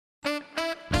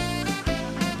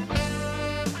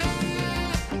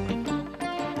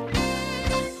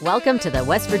Welcome to the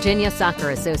West Virginia Soccer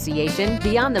Association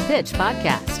Beyond the Pitch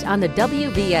podcast on the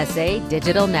WVSA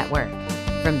Digital Network.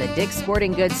 From the Dick's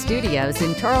Sporting Goods Studios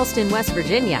in Charleston, West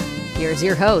Virginia, here's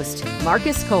your host,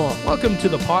 Marcus Cole. Welcome to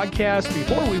the podcast.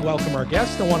 Before we welcome our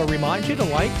guests, I want to remind you to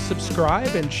like,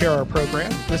 subscribe, and share our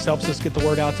program. This helps us get the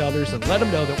word out to others and let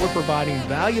them know that we're providing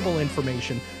valuable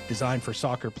information designed for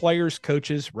soccer players,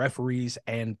 coaches, referees,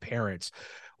 and parents.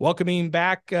 Welcoming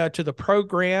back to the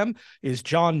program is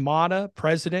John Mata,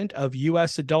 president of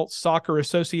U.S. Adult Soccer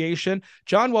Association.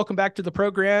 John, welcome back to the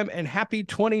program and happy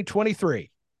 2023.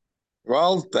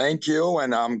 Well, thank you,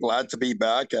 and I'm glad to be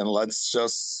back, and let's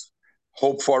just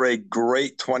hope for a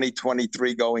great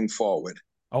 2023 going forward.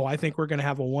 Oh, I think we're going to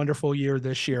have a wonderful year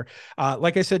this year.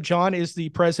 Like I said, John is the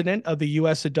president of the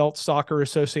U.S. Adult Soccer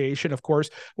Association. Of course,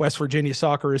 West Virginia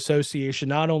Soccer Association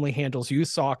not only handles youth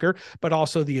soccer, but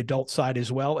also the adult side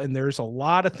as well. And there's a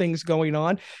lot of things going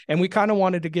on. And we kind of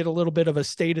wanted to get a little bit of a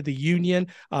state of the union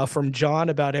from John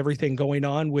about everything going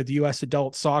on with U.S.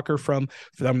 adult soccer from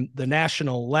the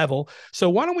national level. So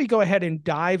why don't we go ahead and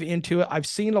dive into it? I've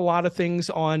seen a lot of things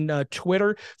on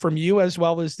Twitter from you as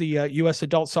well as the U.S.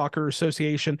 Adult Soccer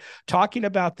Association talking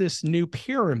about this new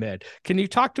pyramid. Can you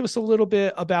talk to us a little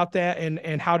bit about that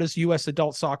and how does U.S.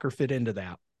 adult soccer fit into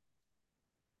that?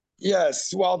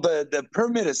 Yes, well, the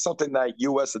pyramid is something that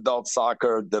U.S. adult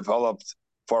soccer developed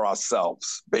for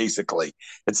ourselves, basically.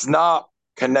 It's not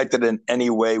connected in any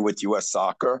way with U.S.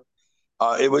 soccer.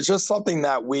 It was just something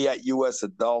that we at U.S.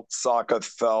 adult soccer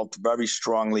felt very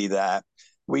strongly that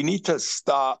we need to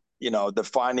stop,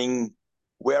 defining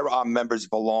where our members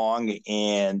belong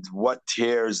and what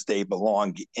tiers they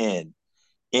belong in.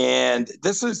 And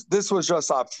this was just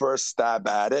our first stab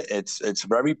at it. It's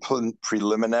very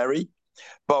preliminary,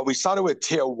 but we started with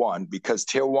tier one because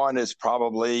tier one is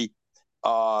probably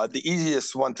the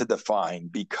easiest one to define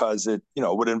because it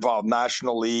would involve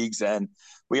national leagues, and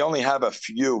we only have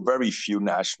very few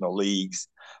national leagues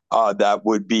that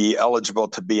would be eligible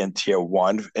to be in tier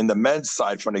one. In the men's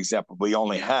side, for an example, we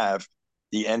only have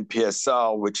the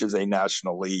NPSL, which is a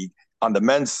national league on the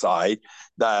men's side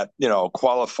that,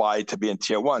 qualified to be in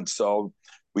tier one. So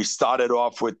we started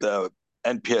off with the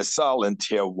NPSL in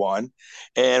tier one,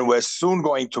 and we're soon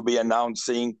going to be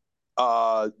announcing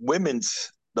the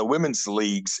women's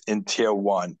leagues in tier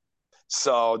one.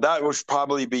 So that will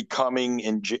probably be coming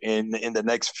in the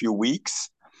next few weeks.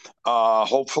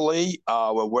 Hopefully,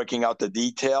 we're working out the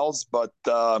details, but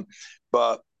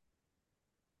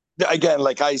again,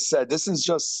 like I said, this is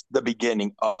just the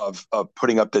beginning of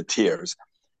putting up the tiers.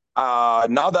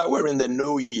 Now that we're in the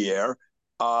new year,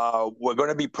 we're going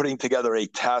to be putting together a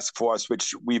task force,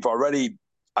 which we've already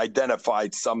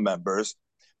identified some members,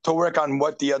 to work on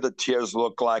what the other tiers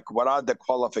look like, what are the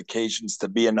qualifications to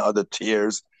be in other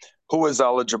tiers, who is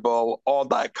eligible, all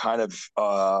that kind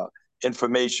of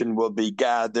information will be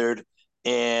gathered.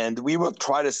 And we will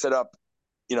try to set up,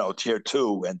 tier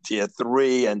two and tier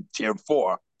three and tier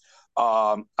four.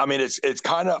 It's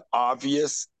kind of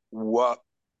obvious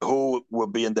who will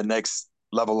be in the next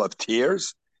level of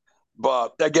tiers.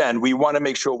 But again, we want to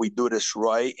make sure we do this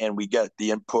right and we get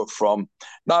the input from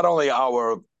not only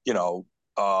our,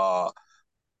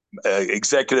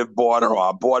 executive board or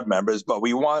our board members, but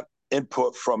we want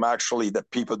input from actually the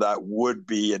people that would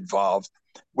be involved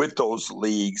with those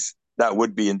leagues that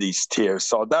would be in these tiers.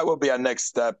 So that will be our next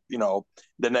step,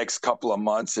 the next couple of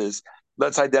months is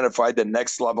let's identify the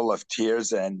next level of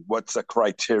tiers and what's the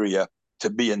criteria to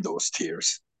be in those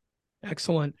tiers.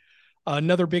 Excellent.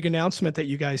 Another big announcement that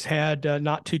you guys had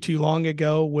not too long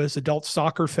ago was Adult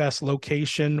Soccer Fest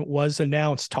location was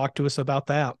announced. Talk to us about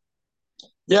that.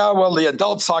 Yeah, well, the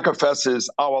Adult Soccer Fest is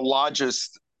our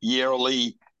largest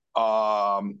yearly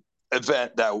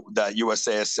event that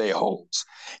USASA holds.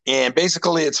 And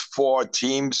basically it's for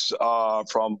teams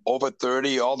from over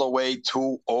 30 all the way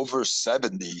to over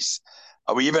 70s.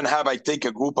 We even have, I think,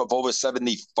 a group of over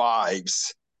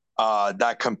 75s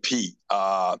that compete.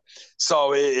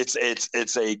 So it's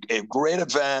a great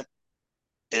event.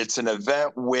 It's an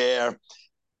event where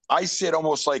I see it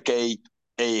almost like a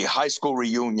high school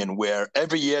reunion where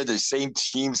every year the same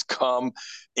teams come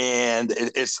and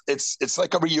it's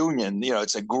like a reunion.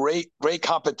 It's a great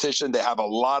competition. They have a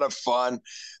lot of fun,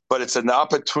 but it's an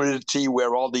opportunity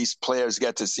where all these players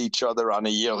get to see each other on a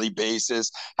yearly basis,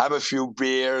 have a few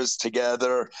beers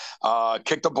together,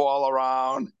 kick the ball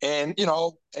around, and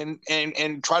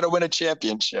and try to win a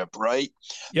championship, right?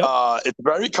 Yep. It's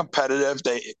very competitive.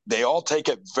 They all take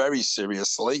it very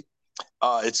seriously.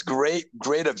 It's great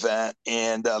event.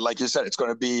 And like you said, it's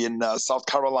going to be in South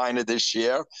Carolina this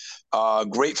year.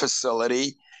 Great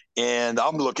facility. And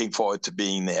I'm looking forward to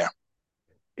being there.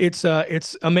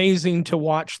 It's amazing to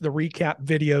watch the recap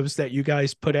videos that you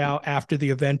guys put out after the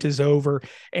event is over,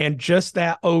 and just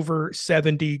that over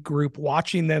 70 group,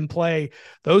 watching them play.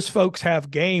 Those folks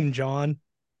have game, John.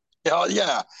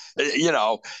 Yeah.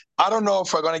 I don't know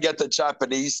if we're going to get the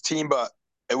Japanese team, but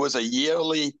it was a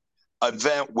yearly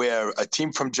event where a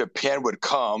team from Japan would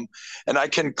come. And I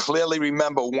can clearly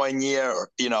remember one year,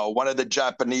 one of the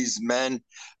Japanese men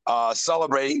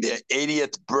celebrating their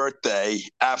 80th birthday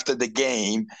after the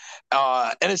game.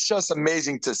 And it's just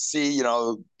amazing to see,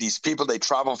 these people, they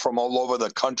travel from all over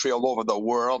the country, all over the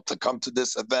world to come to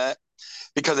this event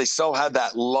because they still have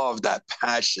that love, that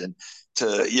passion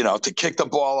to kick the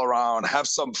ball around, have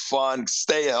some fun,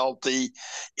 stay healthy.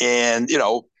 And,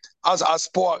 our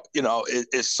sport,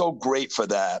 is so great for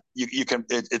that.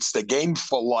 It's the game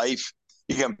for life.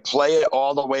 You can play it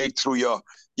all the way through your,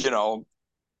 to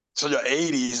your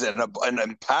 80s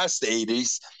and past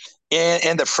 80s.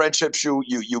 And the friendships you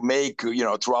make,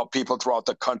 throughout people, throughout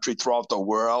the country, throughout the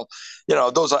world,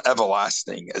 those are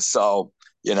everlasting. So,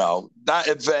 that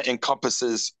event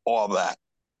encompasses all that.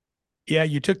 Yeah,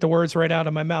 you took the words right out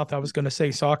of my mouth. I was going to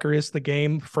say soccer is the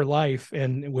game for life,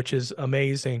 and which is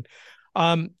amazing.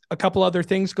 A couple other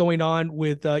things going on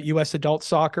with U.S. adult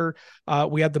soccer.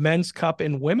 We have the Men's Cup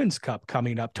and Women's Cup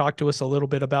coming up. Talk to us a little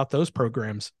bit about those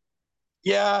programs.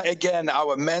 Yeah, again,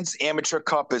 our Men's Amateur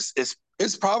Cup is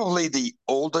probably the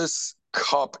oldest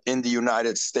cup in the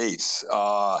United States.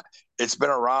 It's been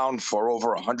around for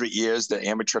over 100 years, the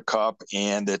Amateur Cup,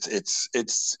 and it's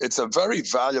a very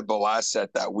valuable asset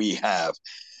that we have.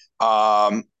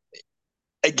 Um,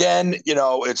 Again,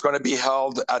 it's going to be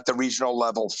held at the regional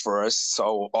level first.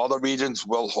 So all the regions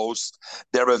will host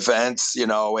their events,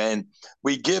 and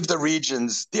we give the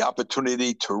regions the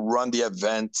opportunity to run the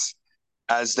events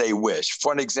as they wish.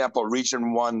 For an example,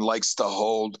 Region 1 likes to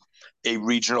hold a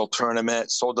regional tournament.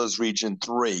 So does Region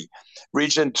 3.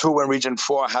 Region 2 and Region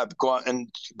 4 have gotten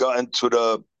to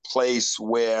the place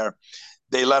where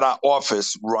they let our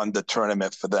office run the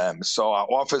tournament for them. So our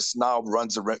office now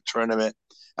runs the tournament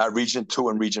at Region 2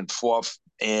 and Region 4,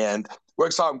 and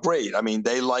works out great. I mean,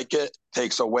 they like it,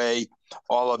 takes away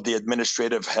all of the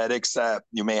administrative headaches that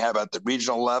you may have at the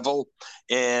regional level.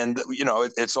 And,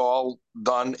 it's all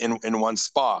done in one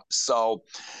spot. So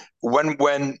when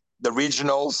the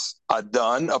regionals are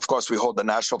done, of course, we hold the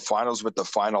national finals with the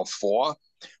Final Four.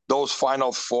 Those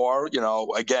Final Four,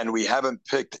 again, we haven't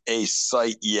picked a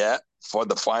site yet for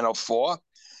the Final Four.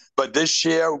 But this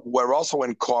year, we're also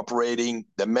incorporating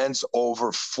the men's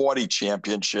over 40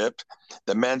 championship,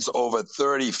 the men's over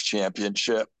 30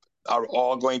 championship are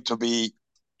all going to be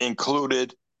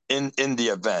included in the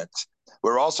event.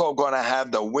 We're also going to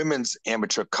have the Women's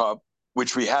Amateur Cup,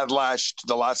 which we had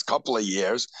the last couple of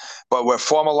years, but we're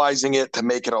formalizing it to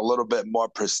make it a little bit more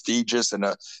prestigious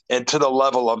and to the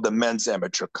level of the Men's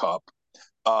Amateur Cup.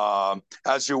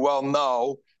 As you well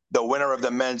know, the winner of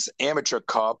the Men's Amateur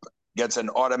Cup gets an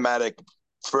automatic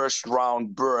first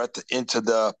round berth into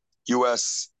the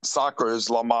U.S. Soccer's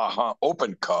Yamaha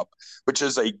Open Cup, which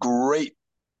is a great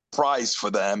prize for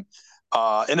them,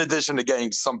 in addition to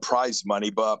getting some prize money.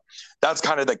 But that's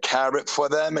kind of the carrot for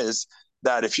them, is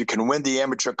that if you can win the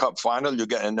Amateur Cup final, you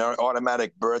get an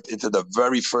automatic berth into the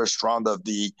very first round of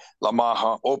the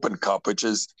Yamaha Open Cup, which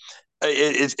is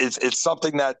it's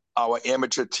something that our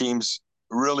amateur teams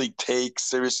really take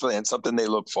seriously and something they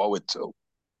look forward to.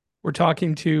 We're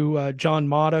talking to John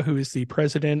Mata, who is the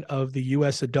president of the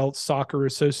U.S. Adult Soccer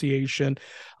Association.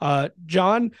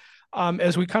 John,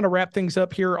 as we kind of wrap things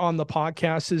up here on the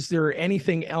podcast, is there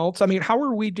anything else? I mean, how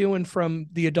are we doing from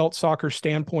the adult soccer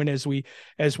standpoint as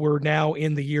we're now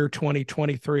in the year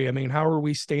 2023? I mean, how are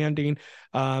we standing?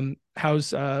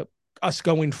 How's us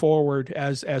going forward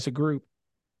as a group?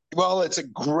 Well, it's a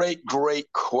great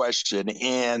question.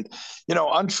 And,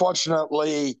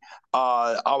 unfortunately,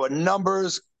 our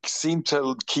numbers seem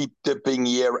to keep dipping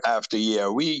year after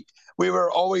year. We were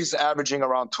always averaging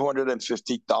around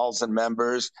 250,000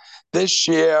 members. This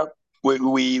year,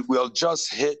 we will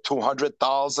just hit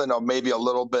 200,000 or maybe a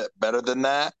little bit better than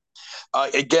that.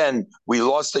 Again, we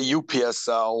lost the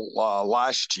UPSL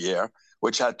last year,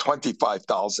 which had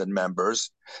 25,000 members.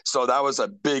 So that was a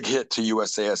big hit to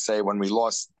USASA when we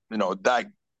lost, that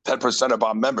 10% of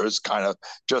our members kind of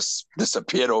just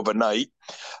disappeared overnight.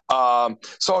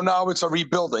 So now it's a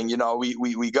rebuilding. What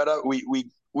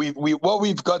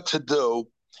we've got to do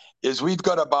is we've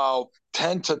got about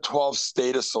 10 to 12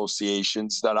 state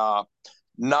associations that are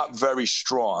not very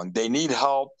strong. They need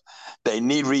help. They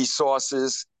need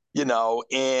resources,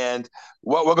 and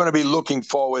what we're going to be looking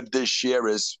forward this year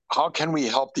is how can we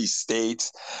help these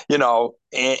states,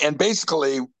 and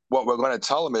basically what we're going to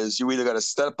tell them is you either got to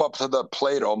step up to the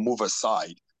plate or move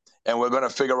aside. And we're going to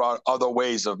figure out other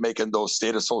ways of making those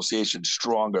state associations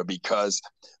stronger, because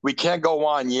we can't go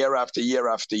on year after year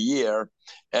after year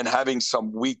and having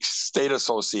some weak state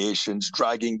associations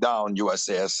dragging down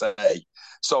USASA.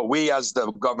 So we, as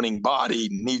the governing body,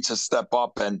 need to step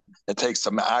up and take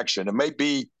some action. It may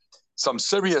be some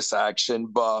serious action,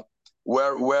 but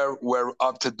we're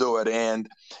up to do it. And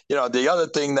the other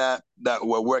thing that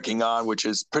we're working on, which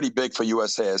is pretty big for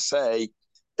USASA,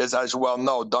 is, as you well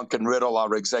know, Duncan Riddle,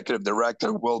 our executive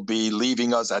director, will be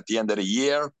leaving us at the end of the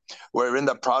year. We're in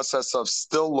the process of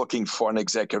still looking for an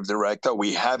executive director.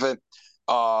 We haven't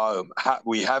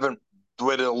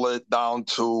dwindled it down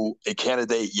to a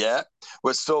candidate yet.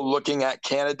 We're still looking at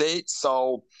candidates.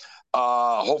 So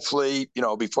hopefully,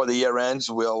 before the year ends,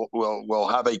 we'll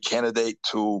have a candidate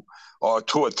or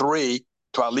two or three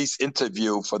to at least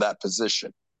interview for that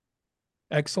position.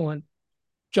 Excellent.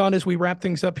 John, as we wrap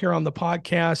things up here on the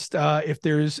podcast, if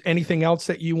there's anything else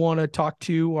that you want to talk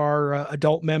to our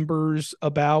adult members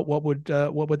about, what would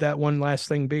that one last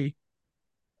thing be?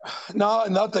 No,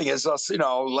 nothing. Is us,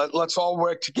 let's all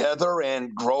work together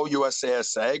and grow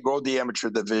USASA, grow the amateur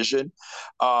division.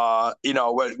 We're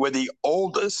the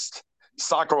oldest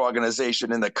soccer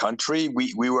organization in the country.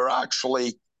 We were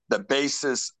actually the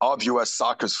basis of U.S.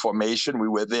 Soccer's formation. We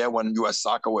were there when U.S.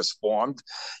 Soccer was formed,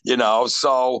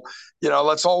 So,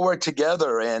 let's all work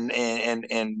together and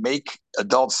make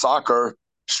adult soccer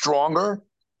stronger.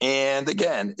 And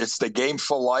again, it's the game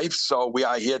for life. So we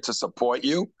are here to support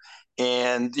you.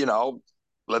 And,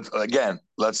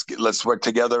 let's work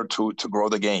together to grow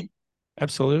the game.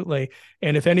 Absolutely.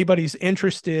 And if anybody's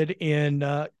interested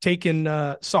in taking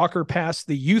soccer past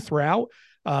the youth route,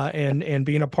 and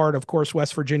being a part, of course,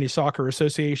 West Virginia Soccer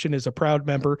Association is a proud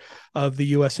member of the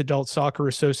U.S. Adult Soccer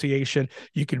Association.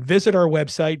 You can visit our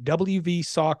website,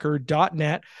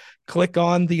 wvsoccer.net. Click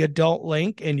on the adult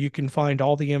link and you can find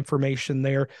all the information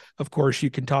there. Of course, you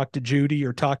can talk to Judy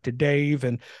or talk to Dave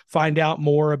and find out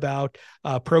more about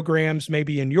programs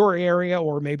maybe in your area,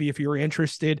 or maybe if you're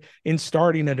interested in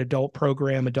starting an adult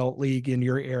program, adult league in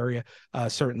your area,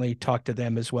 certainly talk to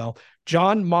them as well.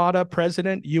 John Mata,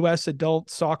 President, U.S.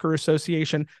 Adult Soccer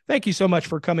Association, thank you so much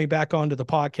for coming back onto the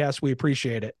podcast. We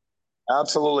appreciate it.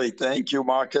 Absolutely. Thank you,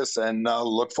 Marcus, and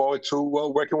look forward to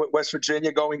working with West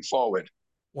Virginia going forward.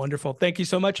 Wonderful. Thank you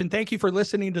so much. And thank you for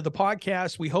listening to the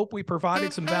podcast. We hope we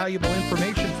provided some valuable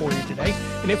information for you today.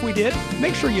 And if we did,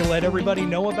 make sure you let everybody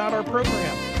know about our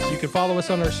program. You can follow us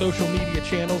on our social media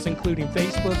channels, including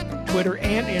Facebook, Twitter,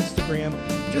 and Instagram.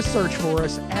 Just search for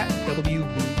us at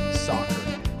WV Soccer.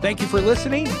 Thank you for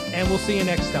listening, and we'll see you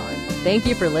next time. Thank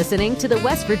you for listening to the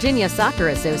West Virginia Soccer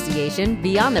Association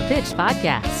Beyond the Pitch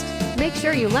podcast. Make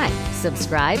sure you like,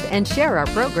 subscribe, and share our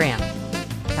program.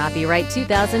 Copyright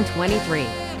 2023.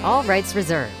 All rights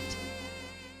reserved.